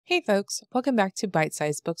Hey folks, welcome back to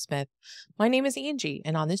Byte-Sized Booksmith. My name is Angie,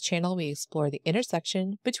 and on this channel we explore the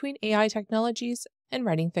intersection between AI technologies and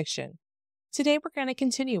writing fiction. Today we're going to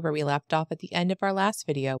continue where we left off at the end of our last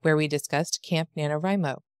video where we discussed Camp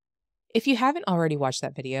NaNoWriMo. If you haven't already watched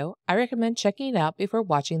that video, I recommend checking it out before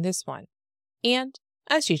watching this one. And,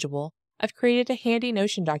 as usual, I've created a handy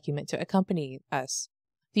Notion document to accompany us.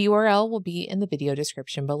 The URL will be in the video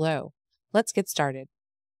description below. Let's get started.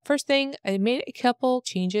 First thing, I made a couple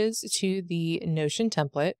changes to the Notion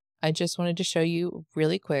template. I just wanted to show you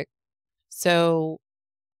really quick. So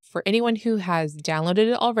for anyone who has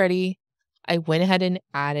downloaded it already, I went ahead and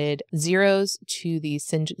added zeros to the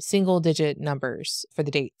single digit numbers for the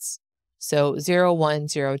dates. So 01,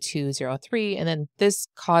 02, 03, and then this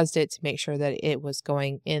caused it to make sure that it was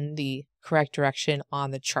going in the correct direction on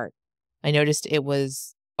the chart. I noticed it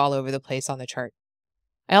was all over the place on the chart.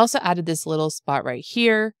 I also added this little spot right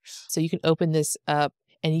here, so you can open this up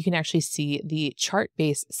and you can actually see the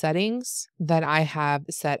chart-based settings that I have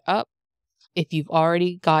set up. If you've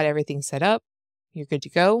already got everything set up, you're good to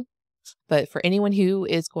go. But for anyone who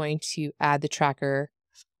is going to add the tracker,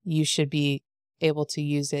 you should be able to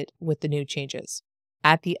use it with the new changes.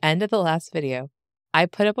 At the end of the last video, I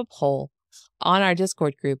put up a poll on our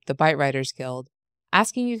Discord group, the Byte Writers Guild,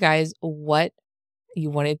 asking you guys what you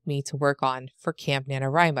wanted me to work on for Camp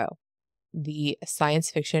NaNoWriMo. The science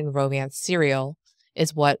fiction romance serial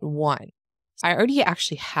is what won. I already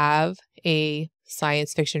actually have a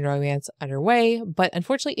science fiction romance underway, but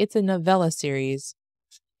unfortunately it's a novella series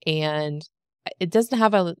and it doesn't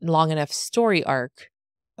have a long enough story arc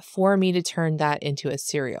for me to turn that into a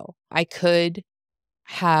serial. I could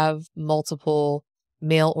have multiple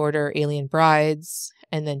mail order alien brides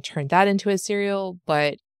and then turn that into a serial,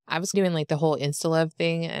 but I was doing like the whole insta-love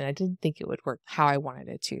thing and I didn't think it would work how I wanted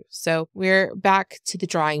it to. So we're back to the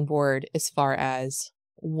drawing board as far as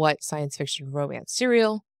what science fiction romance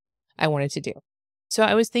serial I wanted to do. So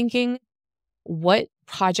I was thinking, what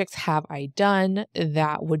projects have I done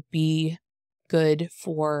that would be good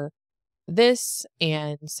for this?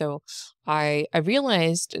 And so I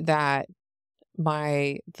realized that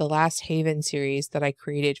the Last Haven series that I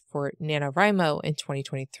created for NaNoWriMo in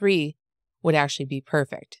 2023 would actually be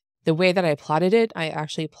perfect. The way that I plotted it, I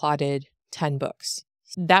actually plotted 10 books.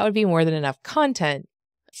 That would be more than enough content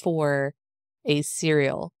for a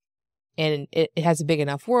serial. And it has a big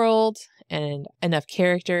enough world and enough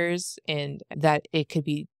characters and that it could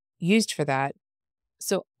be used for that.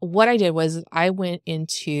 So what I did was I went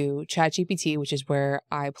into ChatGPT, which is where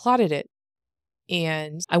I plotted it.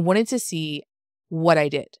 And I wanted to see what I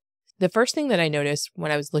did. The first thing that I noticed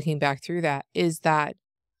when I was looking back through that is that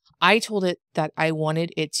I told it that I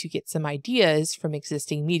wanted it to get some ideas from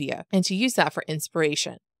existing media and to use that for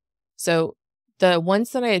inspiration. So the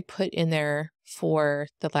ones that I had put in there for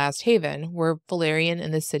The Last Haven were Valerian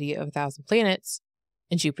and the City of a Thousand Planets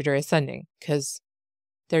and Jupiter Ascending, because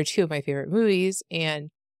they're two of my favorite movies.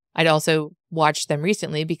 And I'd also watched them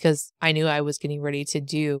recently because I knew I was getting ready to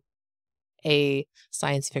do a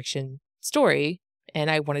science fiction story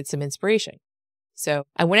and I wanted some inspiration. So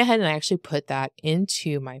I went ahead and I actually put that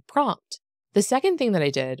into my prompt. The second thing that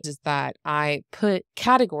I did is that I put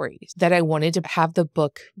categories that I wanted to have the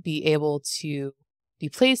book be able to be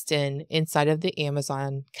placed in inside of the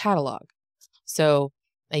Amazon catalog. So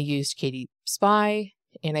I used Katie Spy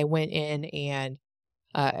and I went in and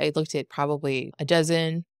I looked at probably a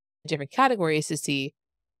dozen different categories to see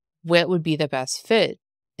what would be the best fit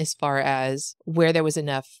as far as where there was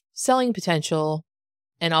enough selling potential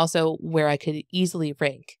and also where I could easily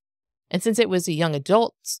rank. And since it was a young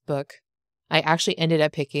adult's book, I actually ended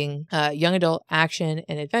up picking young adult action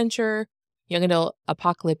and adventure, young adult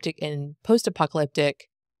apocalyptic and post-apocalyptic,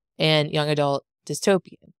 and young adult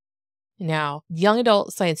dystopian. Now, young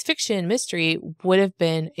adult science fiction mystery would have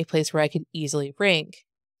been a place where I could easily rank.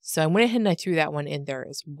 So I went ahead and I threw that one in there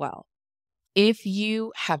as well. If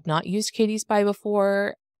you have not used Katie Spy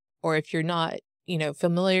before, or if you're not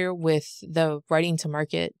familiar with the writing to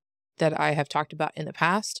market that I have talked about in the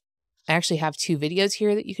past, I actually have two videos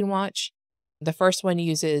here that you can watch. The first one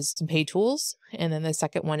uses some paid tools, and then the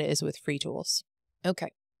second one is with free tools.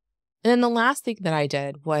 Okay. And then the last thing that I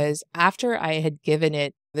did was after I had given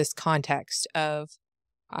it this context of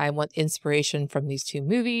I want inspiration from these two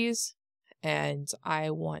movies and I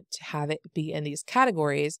want to have it be in these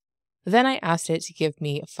categories, then I asked it to give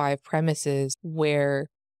me 5 premises where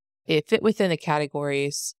it fit within the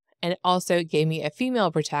categories, and it also gave me a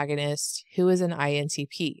female protagonist who is an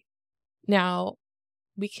INTP. Now,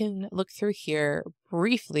 we can look through here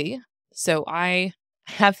briefly. So I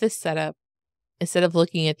have this set up instead of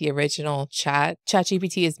looking at the original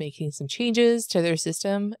ChatGPT is making some changes to their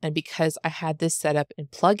system. And because I had this set up in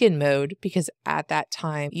plugin mode, because at that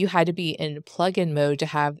time you had to be in plugin mode to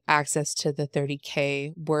have access to the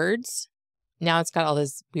 30K words. Now it's got all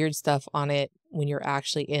this weird stuff on it when you're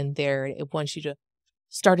actually in there. It wants you to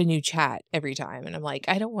start a new chat every time. And I'm like,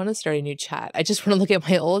 I don't want to start a new chat. I just want to look at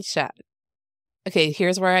my old chat. Okay,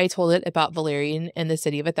 here's where I told it about Valerian and the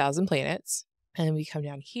City of 1,000 Planets. And we come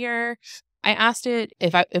down here. I asked it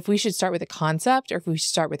if we should start with a concept or if we should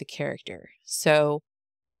start with a character. So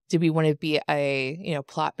did we want to be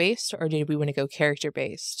plot-based, or did we want to go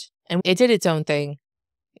character-based? And it did its own thing.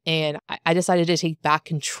 And I decided to take back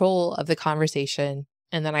control of the conversation.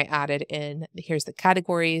 And then I added in, here's the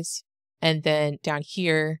categories. And then down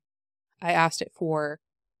here, I asked it for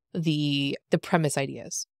the premise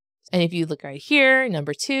ideas. And if you look right here,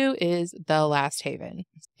 number 2 is The Last Haven.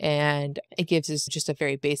 And it gives us just a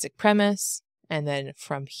very basic premise. And then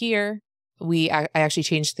from here, I actually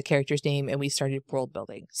changed the character's name and we started world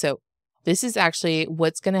building. So this is actually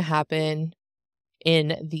what's going to happen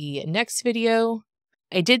in the next video.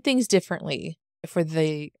 I did things differently for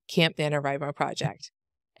the Camp NaNoWriMo project.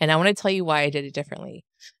 And I want to tell you why I did it differently.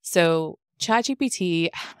 So ChatGPT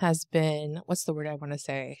has been, what's the word I want to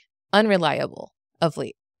say? Unreliable of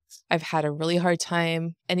late. I've had a really hard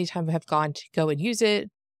time. Anytime I've gone to go and use it,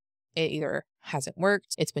 it either hasn't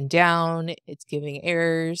worked, it's been down, it's giving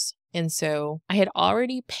errors. And so I had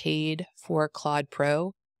already paid for Claude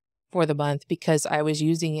Pro for the month because I was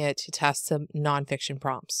using it to test some nonfiction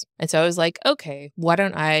prompts. And so I was like, okay, why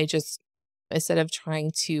don't I just, instead of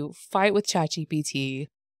trying to fight with ChatGPT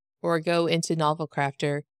or go into Novel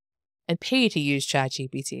Crafter and pay to use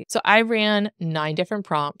ChatGPT. So I ran 9 different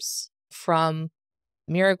prompts from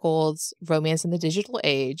Marigold's Romance in the Digital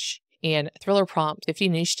Age and thriller prompt, 50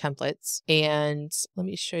 niche templates. And let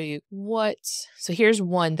me show you so here's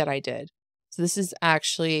one that I did. So this is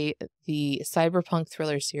actually the cyberpunk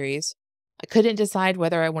thriller series. I couldn't decide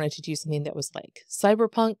whether I wanted to do something that was like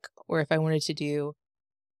cyberpunk or if I wanted to do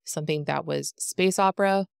something that was space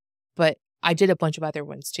opera, but I did a bunch of other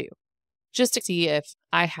ones too, just to see if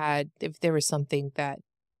there was something that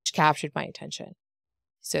captured my attention.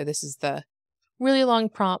 So this is the really long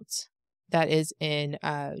prompt that is in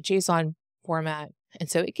JSON format. And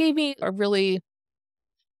so it gave me a really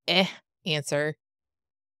answer.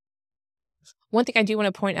 One thing I do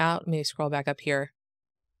want to point out, let me scroll back up here.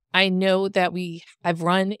 I know that I've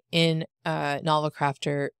run in Novel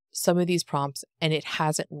Crafter some of these prompts and it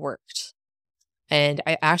hasn't worked. And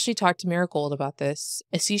I actually talked to Marigold about this.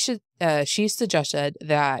 She suggested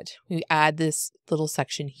that we add this little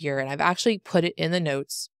section here, and I've actually put it in the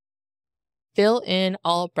notes. Fill in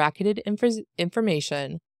all bracketed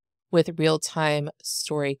information with real-time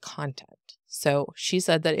story content. So she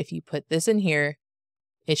said that if you put this in here,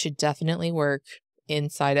 it should definitely work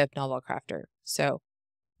inside of Novel Crafter. So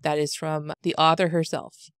that is from the author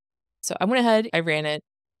herself. So I went ahead, I ran it.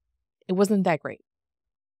 It wasn't that great.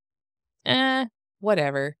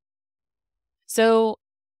 Whatever. So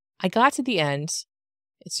I got to the end.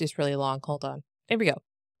 It's just really long. Hold on. There we go.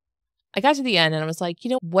 I got to the end and I was like,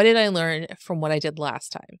 what did I learn from what I did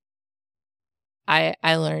last time?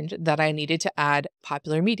 I learned that I needed to add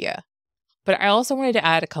popular media, but I also wanted to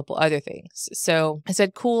add a couple other things. So I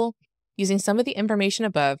said, cool, using some of the information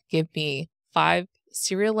above, give me 5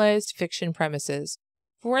 serialized fiction premises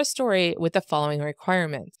for a story with the following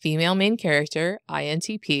requirements: female main character,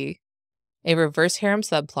 INTP, a reverse harem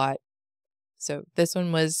subplot. So this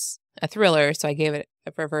one was a thriller, so I gave it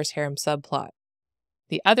a reverse harem subplot.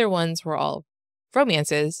 The other ones were all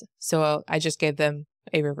romances, so I just gave them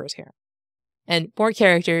a reverse harem. And more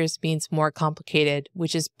characters means more complicated,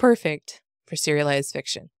 which is perfect for serialized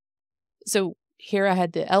fiction. So here I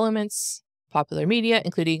had the elements, popular media,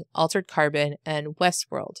 including Altered Carbon and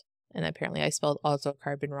Westworld. And apparently I spelled Altered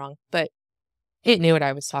Carbon wrong, but it knew what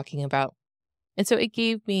I was talking about. And so it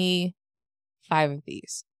gave me 5 of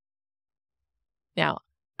these. Now,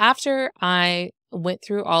 after I went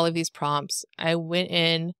through all of these prompts, I went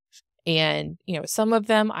in and, some of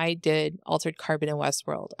them I did Altered Carbon and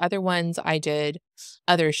Westworld. Other ones I did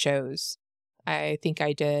other shows. I think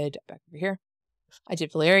I did, back over here, I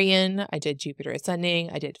did Valerian, I did Jupiter Ascending,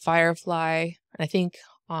 I did Firefly, and I think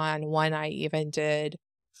on one I even did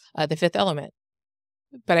The Fifth Element.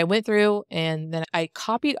 But I went through and then I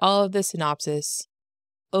copied all of the synopsis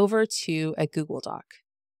over to a Google Doc.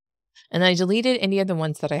 And I deleted any of the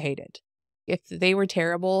ones that I hated. If they were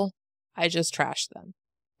terrible, I just trashed them.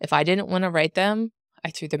 If I didn't want to write them, I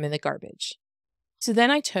threw them in the garbage. So then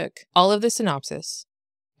I took all of the synopsis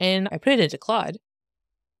and I put it into Claude.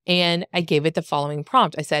 And I gave it the following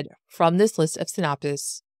prompt. I said, from this list of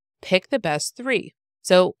synopsis, pick the best 3.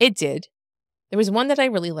 So it did. There was one that I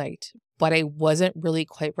really liked, but I wasn't really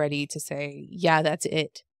quite ready to say, yeah, that's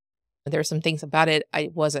it. There were some things about it I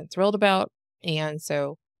wasn't thrilled about. And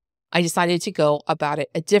so I decided to go about it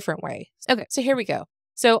a different way. Okay, so here we go.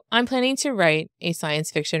 So I'm planning to write a science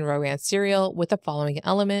fiction romance serial with the following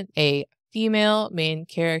element: a female main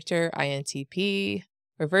character, INTP,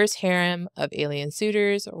 reverse harem of alien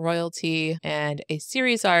suitors, royalty, and a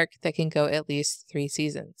series arc that can go at least 3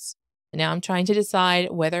 seasons. Now I'm trying to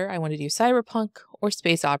decide whether I want to do cyberpunk or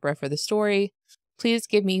space opera for the story. Please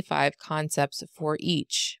give me 5 concepts for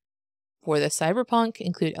each. For the cyberpunk,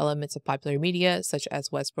 include elements of popular media such as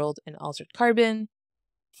Westworld and Altered Carbon.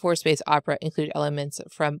 For space opera, include elements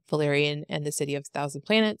from Valerian and the City of Thousand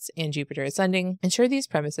Planets and Jupiter Ascending. Ensure these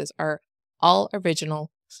premises are all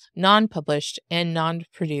original, non-published, and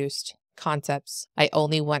non-produced concepts. I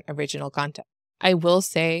only want original content. I will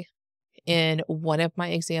say, in one of my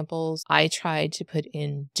examples, I tried to put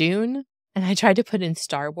in Dune and I tried to put in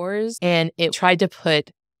Star Wars, and it tried to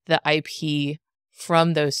put the IP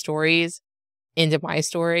from those stories into my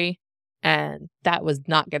story, and that was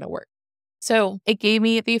not going to work. So it gave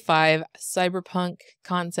me the 5 cyberpunk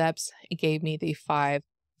concepts. It gave me the 5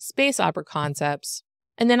 space opera concepts.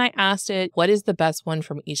 And then I asked it, what is the best one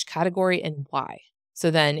from each category and why? So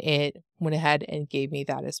then it went ahead and gave me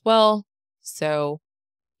that as well. So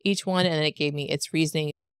each one, and then it gave me its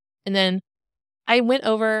reasoning. And then I went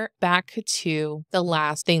over back to the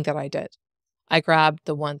last thing that I did. I grabbed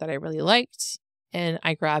the one that I really liked, and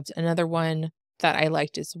I grabbed another one that I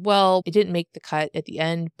liked as well. It didn't make the cut at the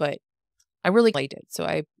end, but I really liked it. So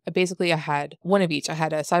I had one of each. I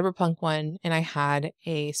had a cyberpunk one and I had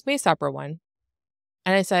a space opera one.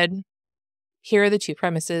 And I said, here are the 2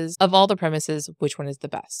 premises. Of all the premises, which one is the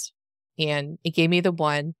best? And it gave me the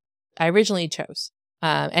one I originally chose.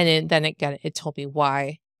 And then again, it told me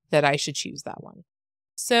why that I should choose that one.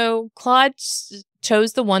 So Claude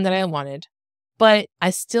chose the one that I wanted, but I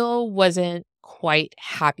still wasn't quite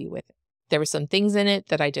happy with it. There were some things in it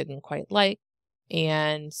that I didn't quite like.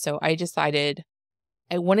 And so I decided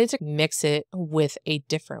I wanted to mix it with a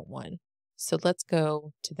different one. So let's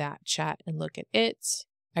go to that chat and look at it.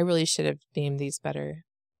 I really should have named these better.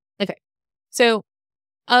 Okay. So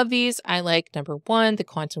of these, I like number 1, the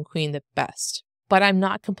Quantum Queen, the best. But I'm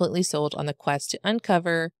not completely sold on the quest to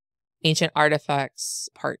uncover ancient artifacts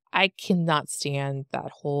part. I cannot stand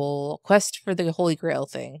that whole quest for the Holy Grail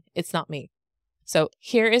thing. It's not me. So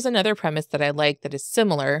here is another premise that I like that is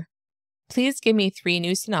similar. Please give me 3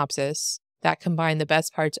 new synopses that combine the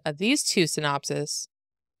best parts of these 2 synopses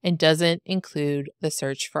and doesn't include the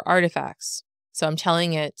search for artifacts. So I'm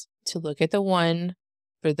telling it to look at the one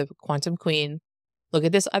for the Quantum Queen, look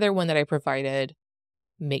at this other one that I provided,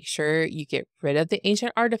 make sure you get rid of the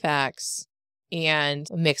ancient artifacts and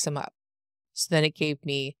mix them up. So then it gave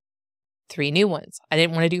me 3 new ones. I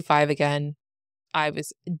didn't want to do 5 again. I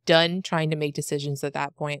was done trying to make decisions at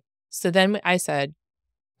that point. So then I said,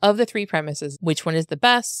 of the 3 premises, which one is the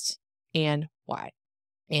best and why?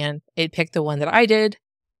 And it picked the one that I did,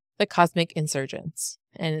 the Cosmic Insurgents.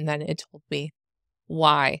 And then it told me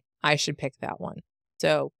why I should pick that one.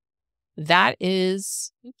 So that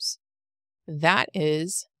is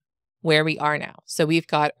where we are now. So we've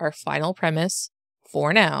got our final premise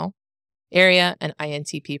for now. Arya, an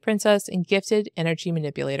INTP princess and gifted energy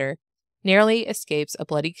manipulator, narrowly escapes a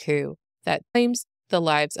bloody coup that claims the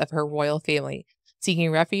lives of her royal family.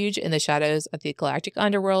 Seeking refuge in the shadows of the galactic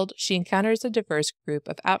underworld, she encounters a diverse group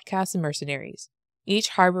of outcasts and mercenaries, each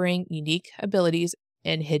harboring unique abilities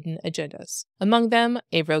and hidden agendas. Among them,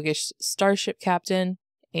 a roguish starship captain,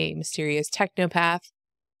 a mysterious technopath,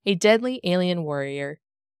 a deadly alien warrior,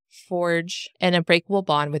 forge an unbreakable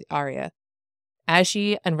bond with Arya. As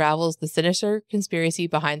she unravels the sinister conspiracy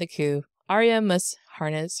behind the coup, Arya must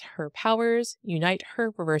harness her powers, unite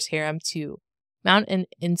her reverse harem to mount an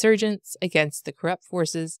insurgence against the corrupt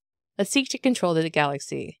forces that seek to control the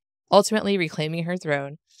galaxy, ultimately reclaiming her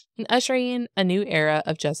throne and ushering in a new era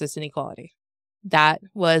of justice and equality. That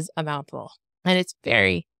was a mouthful, and it's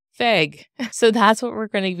very vague. So that's what we're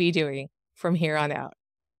going to be doing from here on out,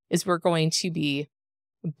 is we're going to be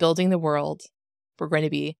building the world. We're going to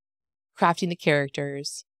be crafting the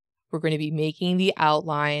characters. We're going to be making the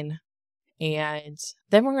outline, and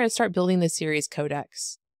then we're going to start building the series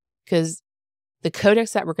codex, because the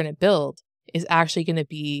codex that we're going to build is actually going to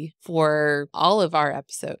be for all of our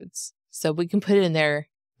episodes. So we can put in there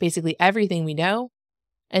basically everything we know.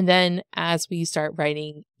 And then as we start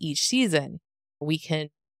writing each season, we can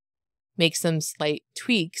make some slight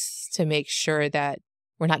tweaks to make sure that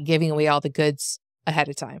we're not giving away all the goods ahead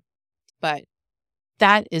of time. But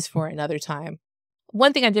that is for another time.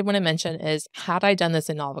 One thing I did want to mention is, had I done this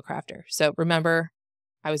in Novel Crafter? So remember,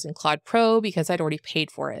 I was in Claude Pro because I'd already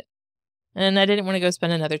paid for it. And I didn't want to go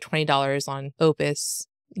spend another $20 on Opus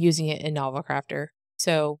using it in Novel Crafter.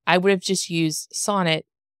 So I would have just used Sonnet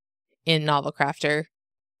in Novel Crafter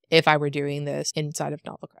if I were doing this inside of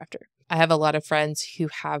Novel Crafter. I have a lot of friends who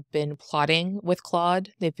have been plotting with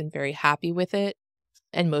Claude. They've been very happy with it.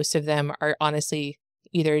 And most of them are honestly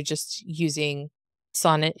either just using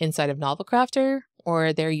Sonnet inside of Novel Crafter,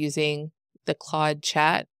 or they're using the Claude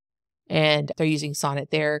chat and they're using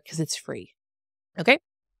Sonnet there because it's free. Okay,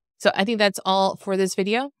 so I think that's all for this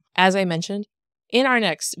video. As I mentioned, in our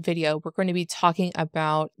next video, we're going to be talking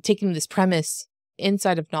about taking this premise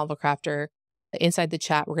inside of Novel Crafter, inside the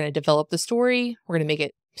chat. We're going to develop the story. We're going to make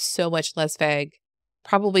it so much less vague,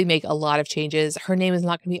 probably make a lot of changes. Her name is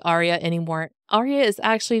not going to be Aria anymore. Aria is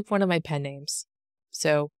actually one of my pen names.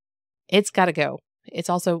 So it's got to go. It's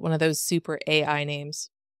also one of those super AI names.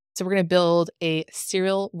 So we're going to build a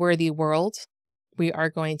serial-worthy world. We are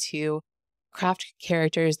going to craft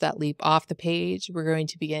characters that leap off the page. We're going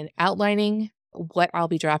to begin outlining what I'll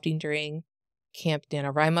be drafting during Camp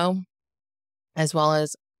NaNoWriMo, as well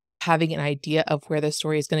as having an idea of where the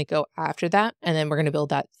story is going to go after that. And then we're going to build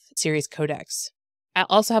that series codex. I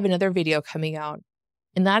also have another video coming out,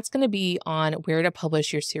 and that's going to be on where to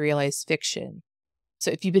publish your serialized fiction. So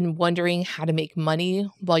if you've been wondering how to make money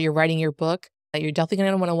while you're writing your book, you're definitely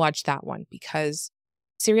going to want to watch that one, because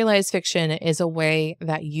serialized fiction is a way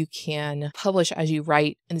that you can publish as you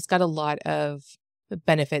write, and it's got a lot of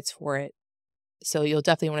benefits for it. So you'll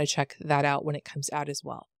definitely want to check that out when it comes out as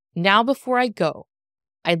well. Now, before I go,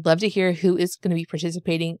 I'd love to hear who is going to be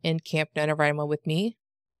participating in Camp NaNoWriMo with me.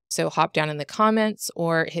 So hop down in the comments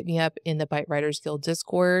or hit me up in the Byte Writers Guild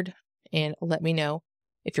Discord and let me know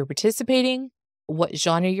if you're participating, what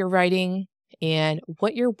genre you're writing, and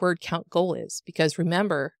what your word count goal is. Because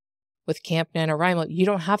remember, with Camp NaNoWriMo, you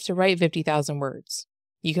don't have to write 50,000 words.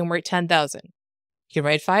 You can write 10,000. You can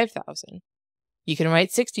write 5,000. You can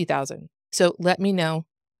write 60,000. So let me know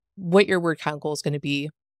what your word count goal is going to be.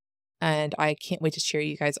 And I can't wait to cheer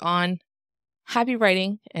you guys on. Happy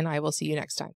writing, and I will see you next time.